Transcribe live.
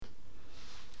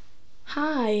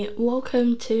Hi,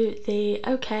 welcome to the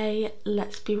OK,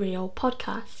 Let's Be Real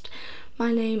podcast.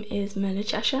 My name is Myrna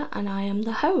Cheshire and I am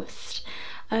the host.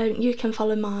 You can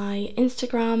follow my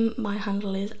Instagram. My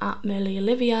handle is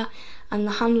 @MerlyOlivia, and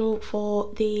the handle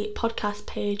for the podcast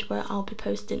page where I'll be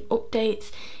posting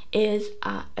updates is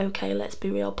 @OK, Let's Be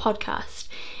Real podcast.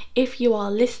 If you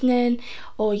are listening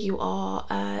or you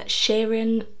are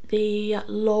sharing the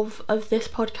love of this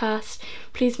podcast,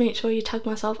 please make sure you tag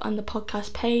myself on the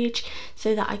podcast page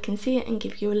so that I can see it and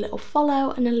give you a little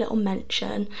follow and a little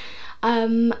mention.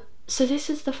 So this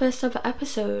is the first ever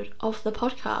episode of the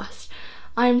podcast.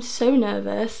 I'm so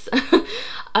nervous.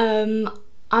 I'm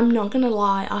not gonna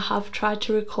lie, I have tried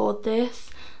to record this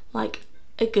like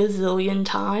a gazillion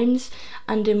times,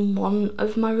 and in one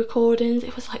of my recordings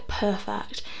it was like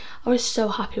perfect. I was so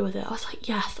happy with it. I was like,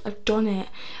 yes, I've done it.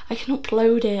 I can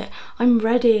upload it. I'm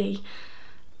ready.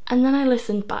 And then I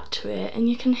listened back to it and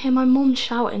you can hear my mum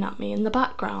shouting at me in the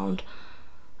background,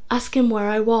 asking where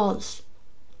I was.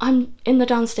 I'm in the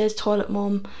downstairs toilet,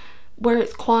 mum, where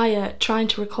it's quiet, trying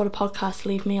to record a podcast.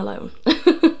 Leave me alone.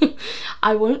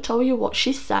 I won't tell you what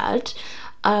she said,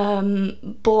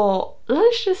 but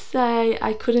let's just say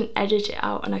I couldn't edit it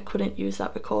out and I couldn't use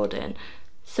that recording.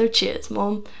 So cheers,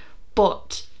 mum.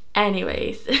 But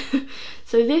anyways,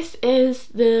 so this is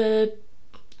the,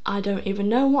 I don't even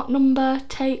know what number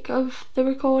take of the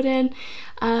recording,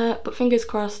 but fingers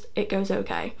crossed it goes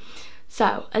okay.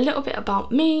 So a little bit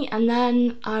about me, and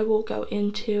then I will go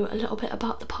into a little bit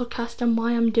about the podcast and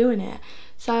why I'm doing it.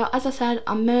 So as I said,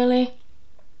 I'm Merly.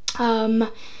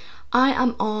 I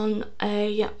am on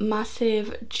a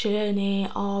massive journey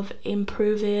of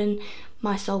improving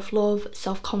my self-love,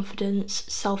 self-confidence,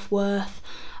 self-worth,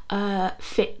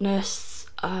 fitness.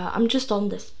 I'm just on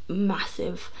this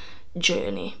massive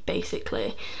journey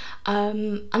basically,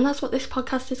 and that's what this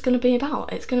podcast is going to be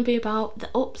about. It's going to be about the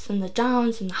ups and the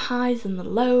downs and the highs and the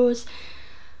lows,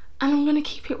 and I'm going to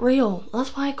keep it real.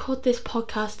 That's why I called this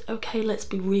podcast OK, Let's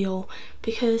Be Real,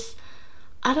 because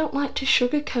I don't like to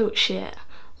sugarcoat shit.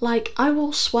 Like, I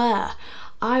will swear,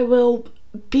 I will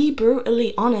be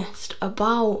brutally honest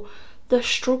about the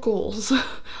struggles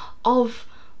of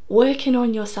working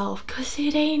on yourself, because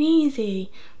it ain't easy,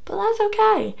 but that's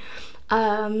okay.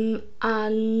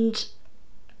 And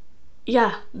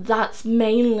yeah, that's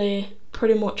mainly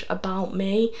pretty much about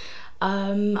me.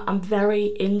 I'm very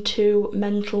into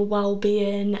mental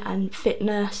well-being and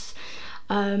fitness.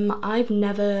 I've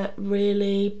never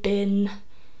really been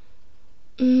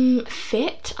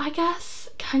fit, I guess.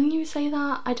 Can you say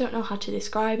that? I don't know how to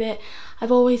describe it.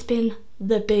 I've always been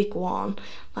the big one,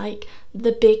 like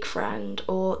the big friend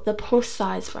or the plus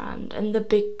size friend and the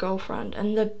big girlfriend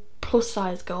and the plus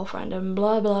size girlfriend and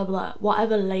blah blah blah,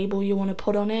 whatever label you want to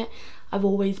put on it. I've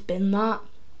always been that,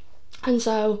 and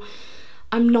so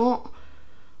I'm not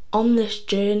on this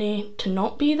journey to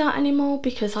not be that anymore,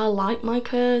 because I like my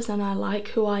curves and I like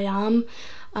who I am,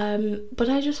 but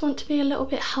I just want to be a little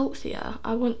bit healthier.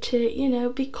 I want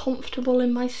to, be comfortable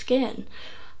in my skin.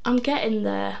 I'm getting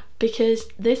there, because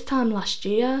this time last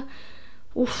year,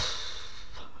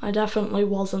 I definitely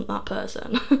wasn't that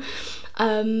person.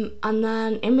 And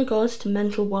then in regards to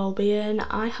mental well-being,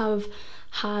 I have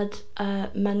had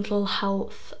mental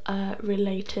health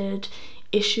related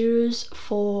issues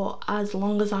for as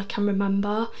long as I can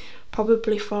remember,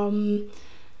 probably from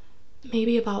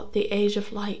maybe about the age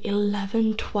of like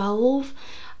 11, 12.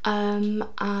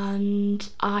 And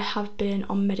I have been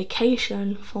on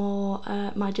medication for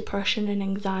my depression and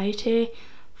anxiety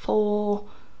for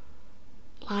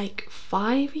like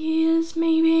 5 years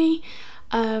maybe.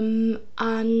 And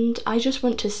I just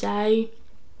want to say,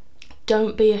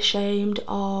 don't be ashamed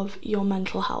of your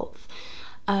mental health.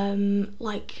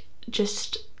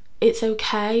 It's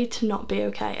okay to not be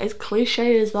okay, as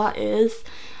cliche as that is.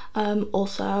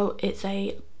 Also, it's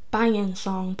a banging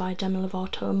song by Demi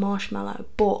Lovato and Marshmello,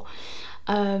 but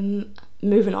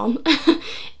moving on.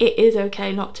 It is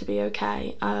okay not to be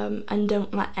okay, and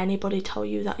don't let anybody tell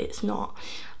you that it's not.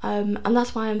 And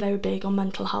that's why I'm very big on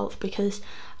mental health, because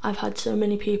I've had so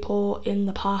many people in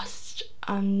the past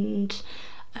and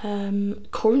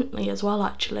currently as well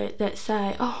actually that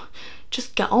say, oh,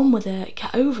 just get on with it,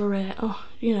 get over it, oh,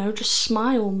 just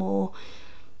smile more.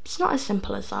 It's not as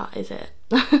simple as that, is it?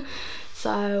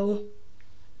 So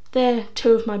they're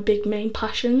two of my big main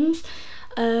passions.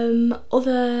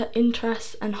 Other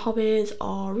interests and hobbies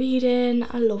are reading.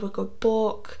 I love a good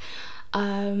book,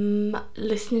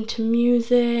 listening to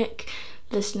music,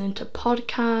 listening to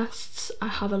podcasts. I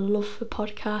have a love for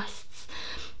podcasts.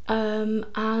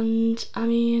 And I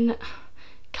mean,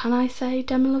 can I say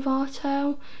Demi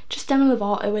Lovato? Just Demi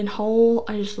Lovato in whole.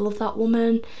 I just love that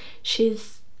woman.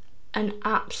 She's an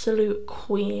absolute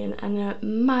queen and a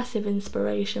massive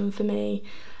inspiration for me.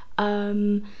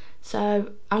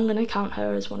 So I'm gonna count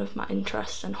her as one of my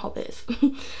interests and hobbies.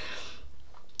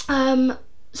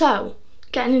 So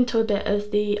getting into a bit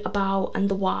of the about and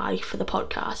the why for the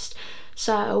podcast.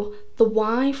 So the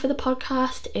why for the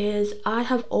podcast is I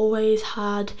have always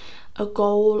had a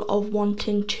goal of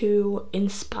wanting to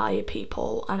inspire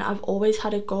people, and I've always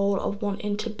had a goal of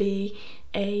wanting to be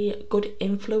a good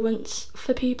influence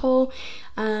for people,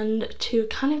 and to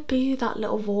kind of be that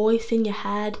little voice in your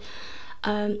head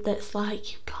that's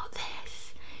like, you got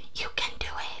this, you can do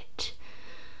it,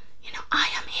 you know, I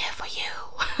am here for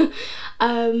you.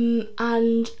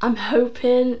 And I'm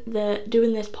hoping that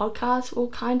doing this podcast will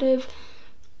kind of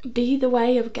be the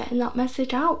way of getting that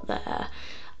message out there.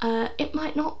 It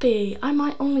might not be, I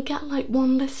might only get like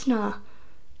one listener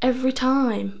every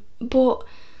time, but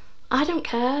I don't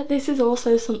care. This is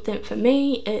also something for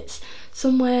me. It's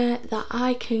somewhere that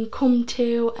I can come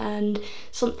to and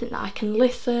something that I can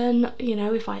listen, you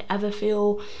know, if I ever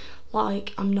feel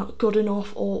like I'm not good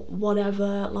enough or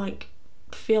whatever, like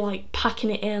feel like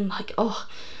packing it in, like, oh,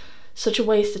 such a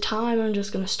waste of time, I'm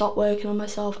just gonna stop working on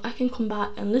myself. I can come back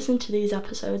and listen to these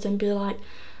episodes and be like,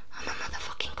 I'm a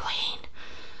motherfucking queen.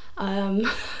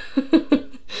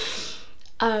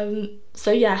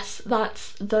 So yes,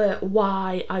 that's the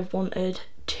why I've wanted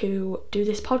to do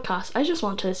this podcast. I just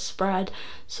want to spread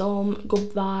some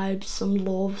good vibes, some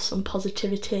love, some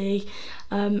positivity,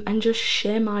 and just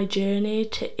share my journey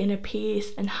to inner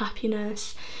peace and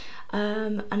happiness,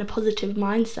 and a positive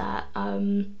mindset.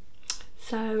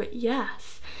 So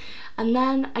yes, and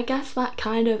then I guess that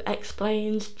kind of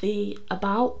explains the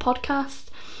about podcast.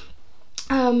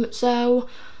 So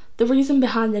the reason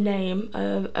behind the name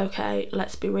of Okay,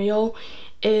 Let's Be Real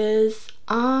is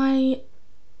I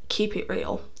keep it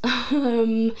real.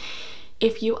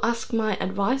 If you ask my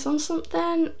advice on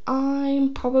something,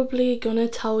 I'm probably gonna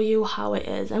tell you how it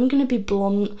is. I'm gonna be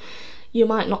blunt. You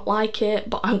might not like it,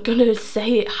 but I'm gonna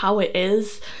say it how it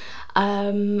is.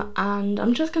 And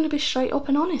I'm just gonna be straight up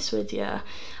and honest with you.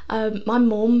 My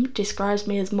mum describes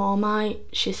me as Marmite.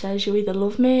 She says you either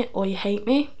love me or you hate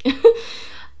me.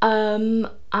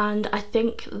 And I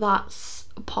think that's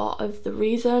part of the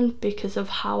reason, because of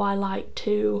how I like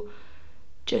to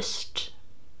just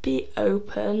be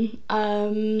open.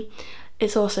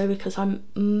 It's also because I'm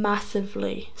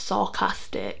massively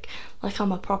sarcastic, like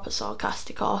I'm a proper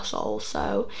sarcastic arsehole,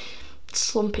 so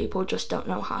some people just don't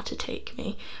know how to take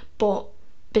me, but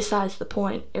besides the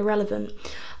point, irrelevant.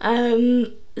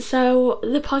 So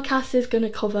the podcast is going to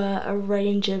cover a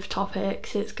range of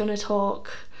topics. I'm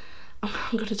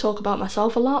going to talk about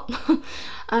myself a lot,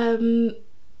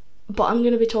 but I'm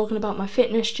going to be talking about my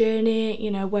fitness journey,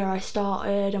 you know, where I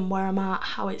started and where I'm at,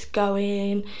 how it's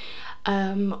going,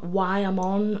 why I'm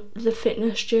on the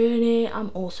fitness journey. I'm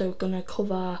also going to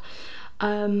cover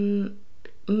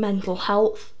mental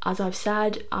health. As I've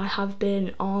said, I have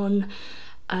been on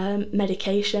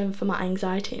medication for my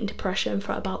anxiety and depression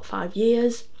for about 5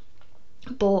 years,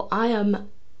 but I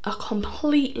am a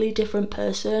completely different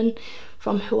person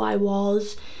from who I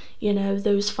was, you know,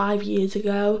 those 5 years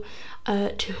ago,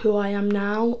 to who I am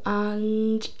now,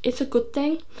 and it's a good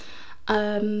thing. So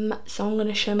I'm going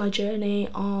to share my journey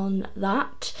on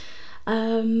that,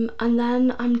 and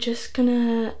then I'm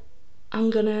gonna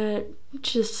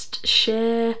just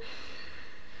share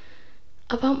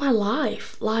about my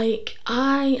life. Like,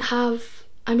 I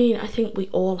think we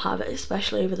all have,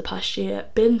 especially over the past year,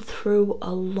 been through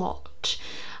a lot.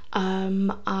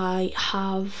 I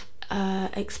have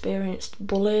experienced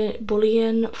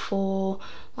bullying for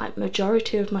like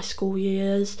majority of my school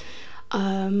years.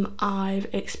 I've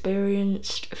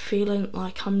experienced feeling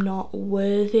like I'm not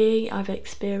worthy. I've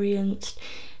experienced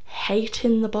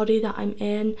hating the body that I'm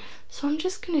in. So I'm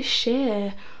just gonna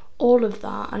share all of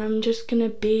that, and I'm just gonna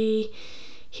be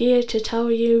here to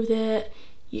tell you that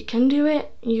you can do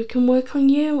it, you can work on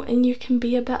you, and you can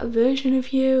be a better version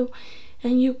of you,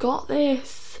 and you got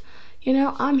this. You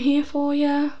know, I'm here for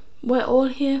you, we're all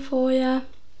here for you.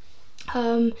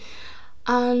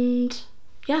 And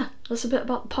yeah, that's a bit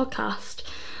about the podcast.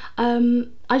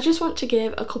 I just want to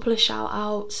give a couple of shout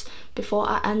outs before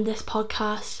I end this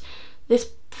podcast.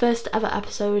 This first ever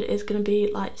episode is going to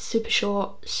be like super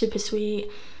short, super sweet,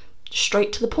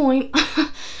 straight to the point,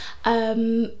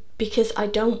 because I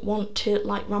don't want to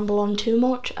like ramble on too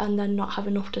much and then not have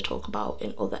enough to talk about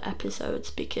in other episodes,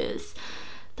 because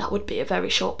that would be a very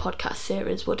short podcast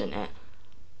series, wouldn't it?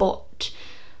 But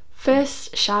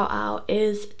first shout out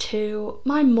is to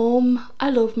my mum. I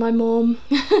love my mum.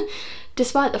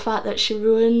 Despite the fact that she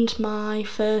ruined my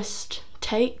first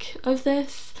take of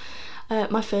this,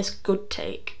 my first good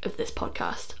take of this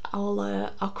podcast.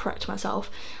 I'll correct myself.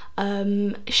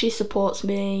 She supports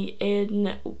me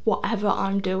in whatever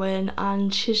I'm doing,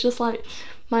 and she's just like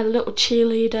my little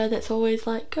cheerleader that's always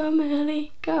like, go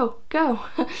Merly, go.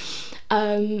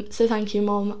 So thank you,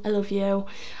 Mum, I love you.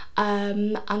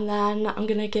 And then I'm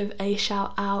gonna give a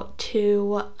shout out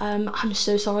to, I'm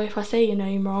so sorry if I say your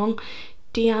name wrong,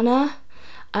 Deanna.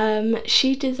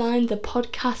 She designed the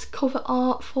podcast cover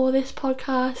art for this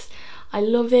podcast. I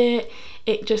love it.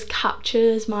 It just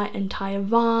captures my entire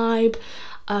vibe.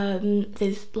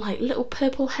 There's like little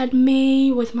purple head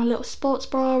me with my little sports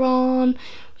bra on,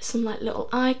 with some like little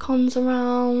icons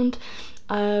around.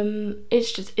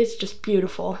 It's just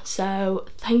beautiful. So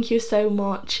thank you so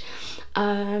much.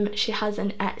 She has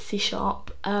an Etsy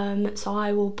shop, so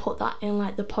I will put that in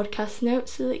like the podcast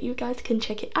notes so that you guys can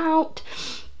check it out.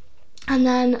 And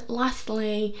then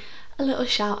lastly, a little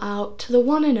shout out to the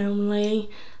one and only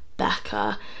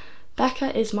Becca.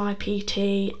 Becca is my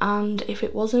PT, and if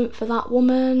it wasn't for that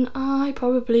woman, I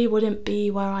probably wouldn't be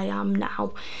where I am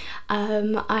now.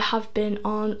 I have been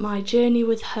on my journey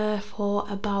with her for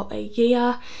about a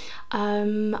year,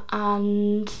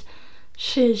 and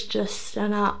she's just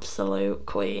an absolute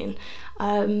queen.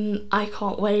 I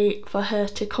can't wait for her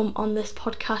to come on this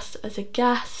podcast as a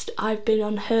guest. I've been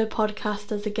on her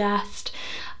podcast as a guest,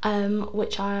 by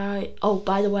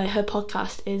the way, her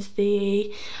podcast is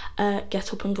the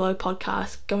Get Up and Glow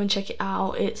podcast. Go and check it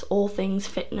out. It's all things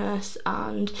fitness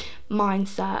and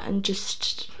mindset, and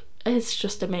it's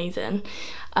just amazing.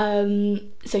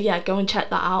 So yeah, go and check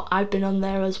that out. I've been on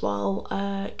there as well,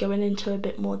 going into a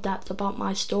bit more depth about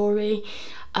my story.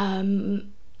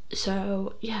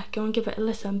 So yeah, go and give it a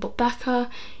listen. But Becca,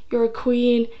 you're a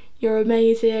queen, you're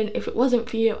amazing. If it wasn't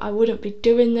for you, I wouldn't be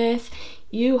doing this.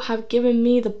 You have given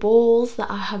me the balls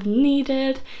that I have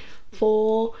needed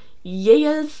for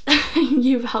years.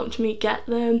 You've helped me get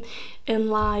them in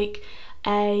like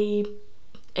a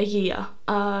year,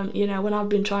 when I've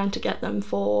been trying to get them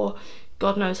for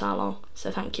God knows how long. So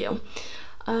thank you.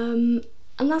 And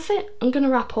that's it. I'm gonna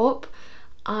wrap up.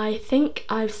 I think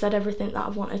I've said everything that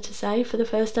I've wanted to say for the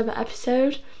first ever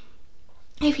episode.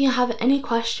 If you have any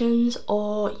questions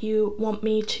or you want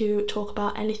me to talk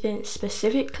about anything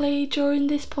specifically during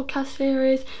this podcast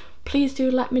series, please do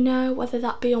let me know, whether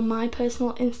that be on my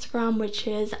personal Instagram, which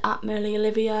is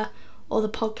 @MerlyOlivia, or the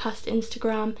podcast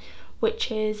Instagram,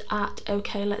 which is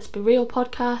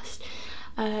 @OKLet'sBeRealPodcast.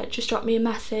 Just drop me a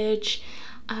message,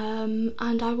 and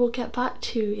I will get back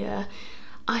to you.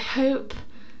 I hope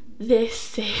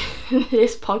this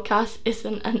podcast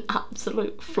isn't an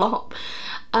absolute flop,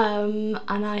 and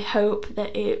I hope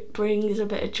that it brings a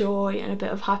bit of joy and a bit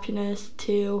of happiness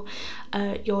to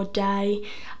your day.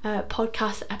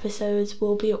 Podcast episodes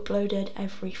will be uploaded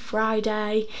every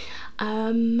Friday,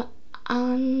 and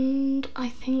I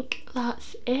think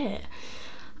that's it.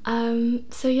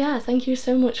 So yeah, thank you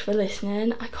so much for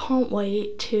listening. I can't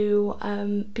wait to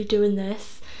be doing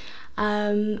this,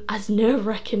 as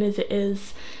nerve-wracking as it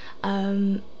is.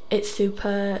 It's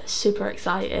super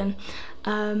exciting,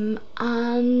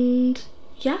 and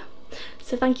yeah,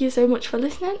 so thank you so much for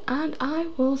listening, and I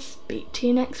will speak to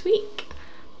you next week.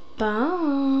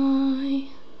 Bye.